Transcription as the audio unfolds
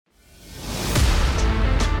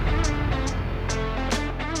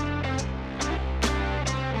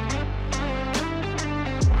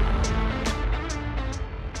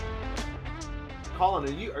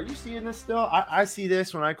you seeing this still? I see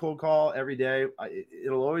this when I cold call every day.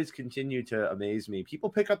 It'll always continue to amaze me. People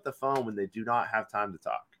pick up the phone when they do not have time to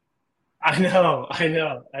talk. I know.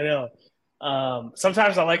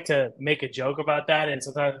 Sometimes I like to make a joke about that, and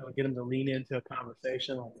sometimes I'll get them to lean into a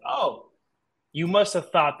conversation like, "Oh, you must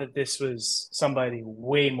have thought that this was somebody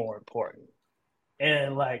way more important."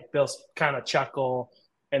 And like they'll kind of chuckle,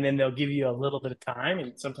 and then they'll give you a little bit of time,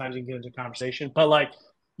 and sometimes you can get into a conversation. But like,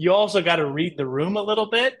 you also got to read the room a little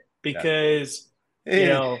bit Yeah. because Hey,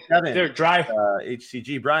 Kevin, they're dry.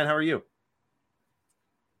 HCG. Brian, how are you?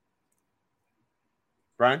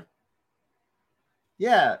 Brian?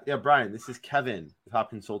 Yeah, Brian. This is Kevin, the Hop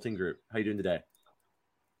Consulting Group. How you doing today?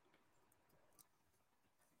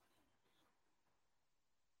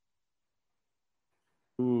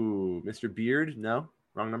 Ooh, Mr. Beard? No,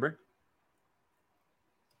 wrong number.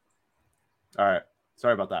 All right,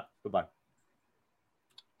 sorry about that. Goodbye.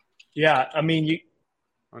 Yeah, I mean, you.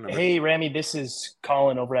 Wrong number. Hey, Rami, this is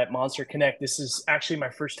Collin over at Monster Connect. This is actually my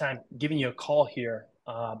first time giving you a call here.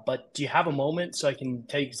 But do you have a moment so I can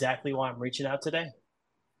tell you exactly why I'm reaching out today?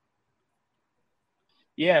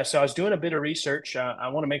 Yeah, so I was doing a bit of research. I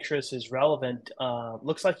want to make sure this is relevant.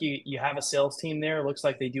 Looks like you have a sales team there. Looks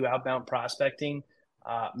like they do outbound prospecting,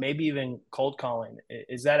 maybe even cold calling.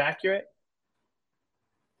 Is that accurate?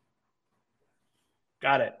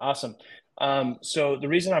 Got it. Awesome. So the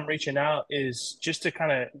reason I'm reaching out is just to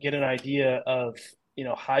kind of get an idea of,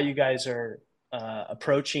 how you guys are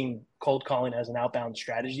approaching cold calling as an outbound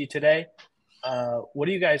strategy today. What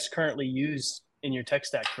do you guys currently use in your tech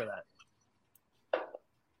stack for that?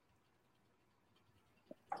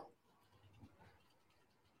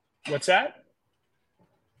 What's that?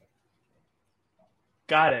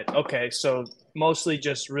 Got it. Okay. So mostly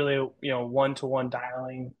just really, one-to-one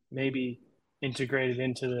dialing, maybe integrated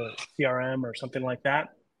into the CRM or something like that.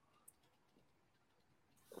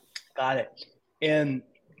 Got it. And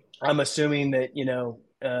I'm assuming that,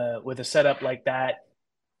 with a setup like that,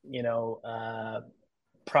 you know, uh,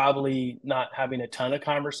 probably not having a ton of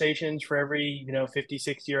conversations for every, 50,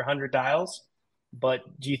 60, or 100 dials.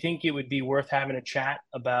 But do you think it would be worth having a chat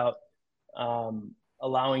about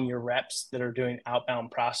allowing your reps that are doing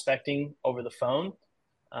outbound prospecting over the phone,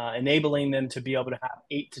 enabling them to be able to have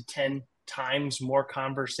 8 to 10 times more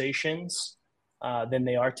conversations than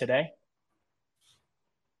they are today?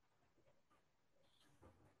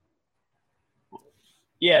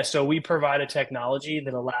 Yeah, so we provide a technology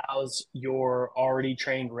that allows your already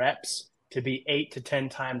trained reps to be 8 to 10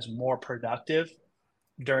 times more productive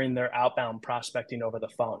during their outbound prospecting over the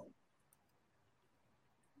phone.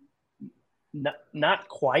 Not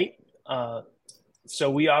quite.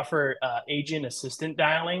 So we offer agent assistant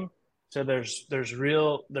dialing. So there's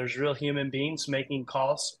real human beings making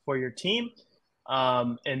calls for your team,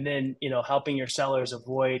 and then helping your sellers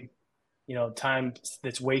avoid time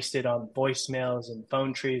that's wasted on voicemails and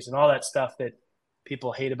phone trees and all that stuff that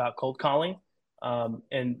people hate about cold calling.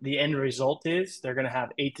 And the end result is they're going to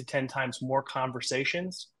have 8 to 10 times more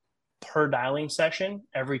conversations per dialing session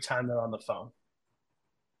every time they're on the phone.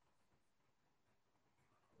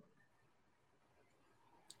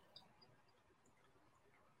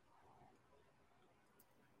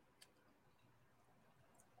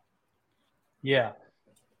 Yeah,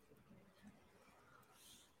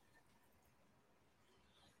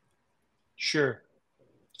 sure.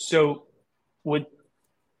 So would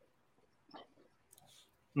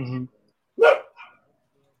mhm.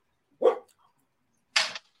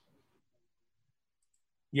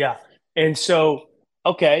 Yeah. And so,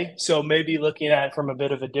 okay, so maybe looking at it from a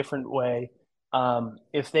bit of a different way,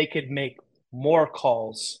 if they could make more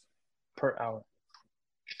calls per hour.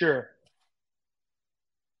 Sure.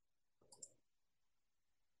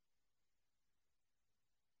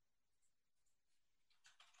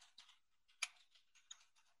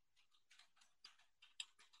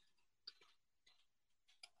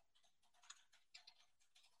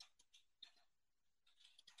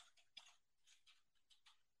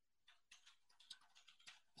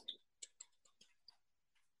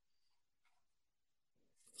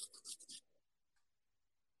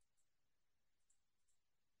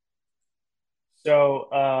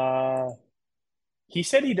 So he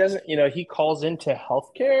said he doesn't, he calls into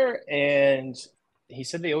healthcare and he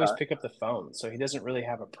said they always pick up the phone. So he doesn't really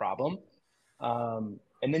have a problem. And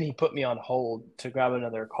then he put me on hold to grab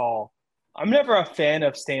another call. I'm never a fan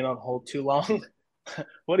of staying on hold too long.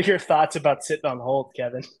 What are your thoughts about sitting on hold,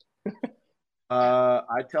 Kevin?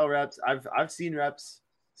 I tell reps. I've seen reps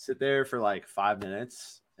sit there for like 5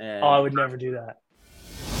 minutes, Oh, I and would never do that.